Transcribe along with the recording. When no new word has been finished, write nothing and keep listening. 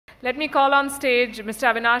Let me call on stage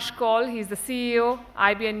Mr. Avinash Kaul. He's the CEO,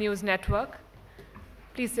 IBN News Network.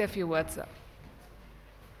 Please say a few words, sir.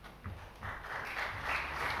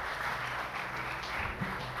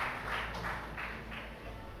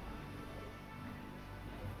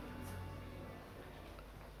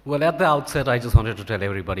 Well, at the outset, I just wanted to tell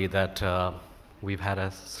everybody that we've had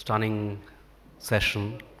a stunning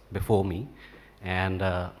session before me, and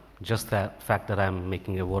just that fact that I'm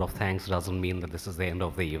making a vote of thanks doesn't mean that this is the end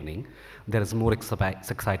of the evening. There is more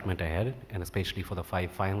excitement ahead, and especially for the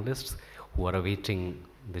 5 finalists who are awaiting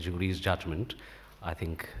the jury's judgment. I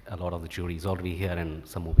think a lot of the jury is already here, and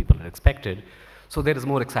some more people are expected. So there is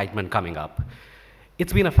more excitement coming up.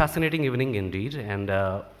 It's been a fascinating evening indeed, and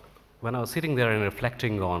when I was sitting there and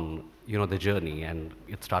reflecting on, the journey, and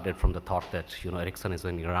it started from the thought that, Ericsson has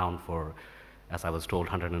been around for, as I was told,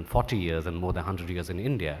 140 years and more than 100 years in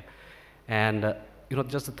India. And,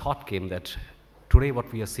 just the thought came that today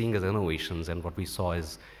what we are seeing as innovations and what we saw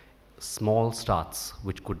is small starts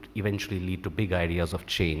which could eventually lead to big ideas of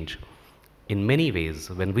change. In many ways,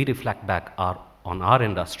 when we reflect back on our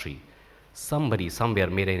industry, somebody somewhere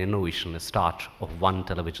made an innovation, a start of one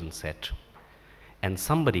television set. And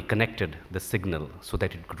somebody connected the signal so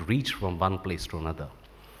that it could reach from one place to another.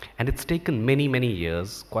 And it's taken many, many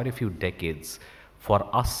years, quite a few decades, for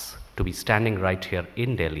us to be standing right here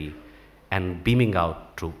in Delhi and beaming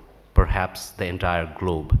out to perhaps the entire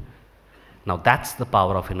globe. Now that's the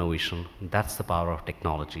power of innovation, that's the power of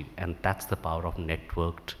technology, and that's the power of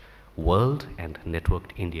networked world and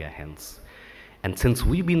networked India hence. And since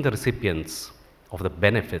we've been the recipients of the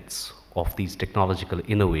benefits of these technological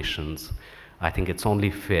innovations, I think it's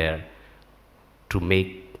only fair to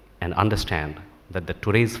make and understand that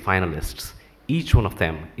today's finalists, each one of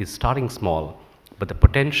them is starting small, but the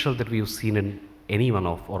potential that we've seen in any one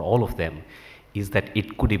of or all of them is that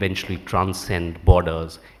it could eventually transcend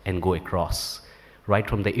borders and go across. Right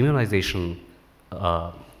from the immunization,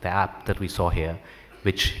 the app that we saw here,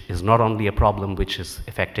 which is not only a problem which is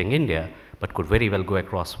affecting India, but could very well go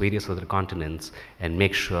across various other continents and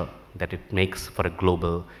make sure that it makes for a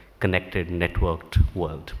global, connected, networked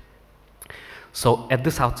world. So at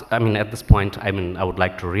this point, I would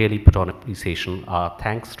like to really put on appreciation,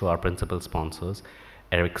 thanks to our principal sponsors,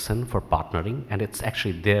 Ericsson, for partnering, and it's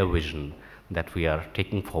actually their vision that we are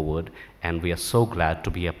taking forward, and we are so glad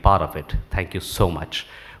to be a part of it. Thank you so much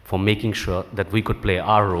for making sure that we could play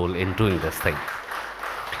our role in doing this thing.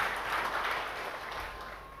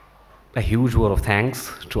 A huge word of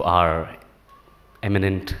thanks to our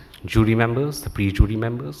eminent jury members, the pre-jury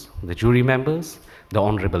members, the jury members, the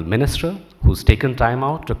Honorable Minister, who's taken time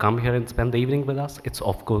out to come here and spend the evening with us. It's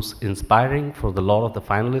of course inspiring for the lot of the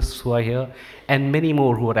finalists who are here, and many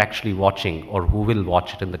more who are actually watching or who will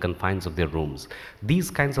watch it in the confines of their rooms.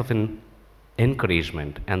 These kinds of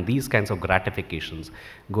encouragement and these kinds of gratifications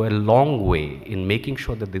go a long way in making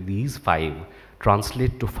sure that these 5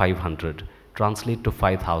 translate to 500, translate to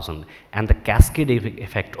 5,000, and the cascade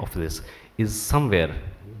effect of this is somewhere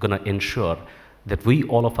going to ensure that we,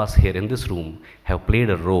 all of us here in this room, have played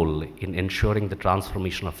a role in ensuring the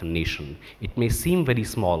transformation of a nation. It may seem very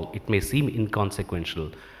small, it may seem inconsequential,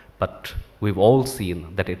 but we've all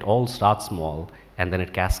seen that it all starts small and then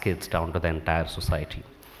it cascades down to the entire society.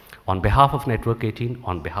 On behalf of Network 18,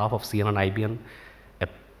 on behalf of cnn-ibn,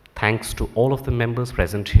 thanks to all of the members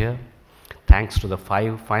present here, thanks to the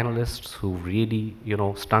 5 finalists who really,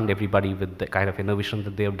 stunned everybody with the kind of innovation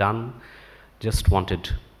that they have done. Just wanted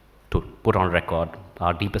to put on record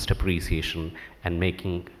our deepest appreciation and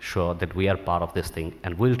making sure that we are part of this thing,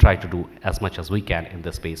 and we'll try to do as much as we can in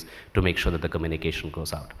this space to make sure that the communication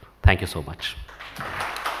goes out. Thank you so much.